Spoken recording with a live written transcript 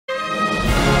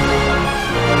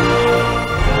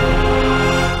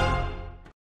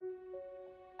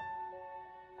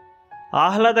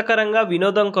ఆహ్లాదకరంగా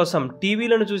వినోదం కోసం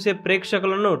టీవీలను చూసే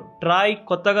ప్రేక్షకులను ట్రాయ్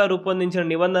కొత్తగా రూపొందించిన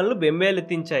నిబంధనలు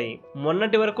బెంబేలెత్తించాయి.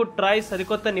 మొన్నటి వరకు ట్రాయ్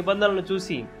సరికొత్త నిబంధనలను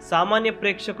చూసి సామాన్య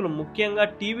ప్రేక్షకులు ముఖ్యంగా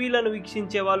టీవీలను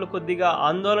వీక్షించే వాళ్ళు కొద్దిగా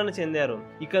ఆందోళన చెందారు.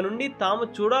 ఇక నుండి తాము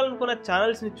చూడాలనుకున్న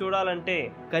ఛానల్స్ ని చూడాలంటే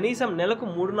కనీసం నెలకు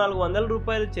 300-400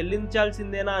 రూపాయలు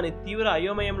చెల్లించాల్సిందేనా అని తీవ్ర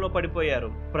అయోమయంలో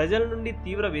పడిపోయారు. ప్రజల నుండి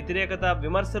తీవ్ర వ్యతిరేకత,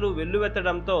 విమర్శలు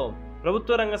వెల్లువెత్తడంతో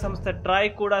ప్రభుత్వ రంగ సంస్థ ట్రాయ్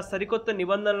కూడా సరికొత్త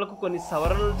నిబంధనలకు కొన్ని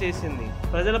సవరణలు చేసింది.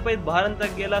 ప్రజలపై భారం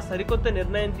తగ్గేలా సరికొత్త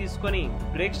నిర్ణయం తీసుకొని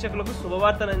ప్రేక్షకులకు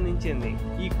శుభవార్తనందించింది.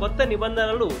 ఈ కొత్త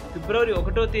నిబంధనలు ఫిబ్రవరి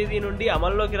 1వ తేదీ నుండి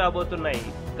అమల్లోకి రాబోతున్నాయి.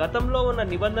 గతంలో ఉన్న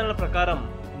నిబంధనల ప్రకారం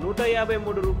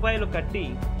 153 రూపాయలు కట్టి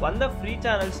 100 ఫ్రీ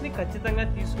ఛానల్స్ ని ఖచ్చితంగా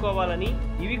తీసుకోవాలని,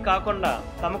 ఇవి కాకుండా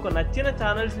తమకు నచ్చిన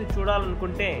ఛానల్స్ ని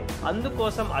చూడాలనుకుంటే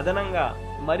అందుకోసం అదనంగా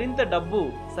మరింత డబ్బు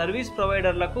సర్వీస్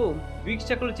ప్రొవైడర్లకు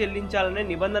వీక్షకులు చెల్లించాలనే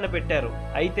నిబంధన పెట్టారు.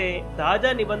 అయితే తాజా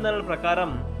నిబంధనల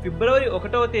ప్రకారం ఫిబ్రవరి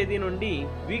 1వ తేదీ నుండి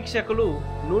వీక్షకులు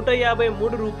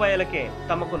 153 రూపాయలకే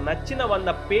తమకు నచ్చిన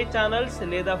 100 పే ఛానల్స్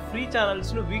లేదా ఫ్రీ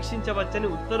ఛానల్స్ ను వీక్షించవచ్చని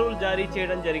ఉత్తర్వులు జారీ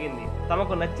చేయడం జరిగింది.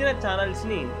 తమకు నచ్చిన ఛానల్స్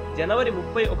ని జనవరి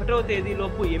 31వ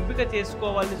తేదీలోపు ఎంపిక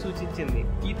చేసుకోవాలని సూచించింది.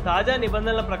 ఈ తాజా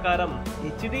నిబంధనల ప్రకారం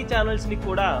హెచ్డి ఛానల్స్ ని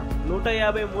కూడా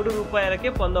 153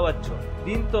 రూపాయలకే పొందవచ్చు.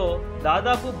 దీంతో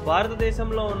దాదాపు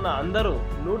భారతదేశంలో ఉన్న అందరూ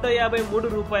 153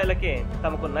 రూపాయలకే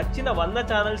తమకు నచ్చిన 100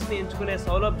 ఛానల్స్ ని ఎంచుకునే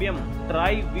సౌలభ్యం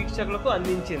ట్రాయ్ వీక్షకులకు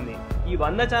అందించింది. ఈ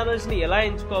 100 ఛానల్స్ ని ఎలా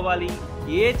ఎంచుకోవాలి,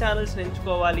 ఏ ఛానల్స్ ని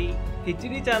ఎంచుకోవాలి,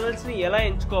 హెచ్డి ఛానల్స్ ని ఎలా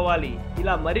ఎంచుకోవాలి,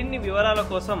 ఇలా మరిన్ని వివరాల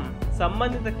కోసం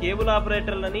సంబంధిత కేబుల్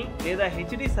ఆపరేటర్లని లేదా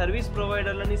హెచ్డి సర్వీస్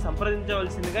ప్రొవైడర్లని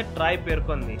సంప్రదించవలసిందిగా ట్రాయ్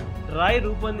పేర్కొంది. ట్రాయ్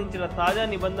రూపొందించిన తాజా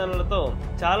నిబంధనలతో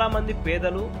చాలా మంది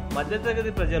పేదలు,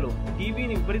 మధ్యతరగతి ప్రజలు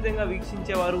టీవీని విపరీతంగా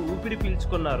వీక్షించేవారు ఊపిరి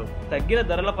పీల్చుకున్నారు. తగ్గిన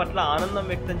ధరల పట్ల ఆనందం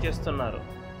వ్యక్తం చేస్తున్నారు.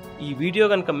 ఈ వీడియో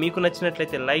కనుక మీకు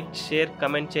నచ్చినట్లయితే లైక్, షేర్,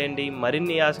 కమెంట్ చేయండి.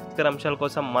 మరిన్ని ఆసక్తికర అంశాల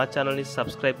కోసం మా ఛానల్ని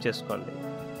సబ్స్క్రైబ్ చేసుకోండి.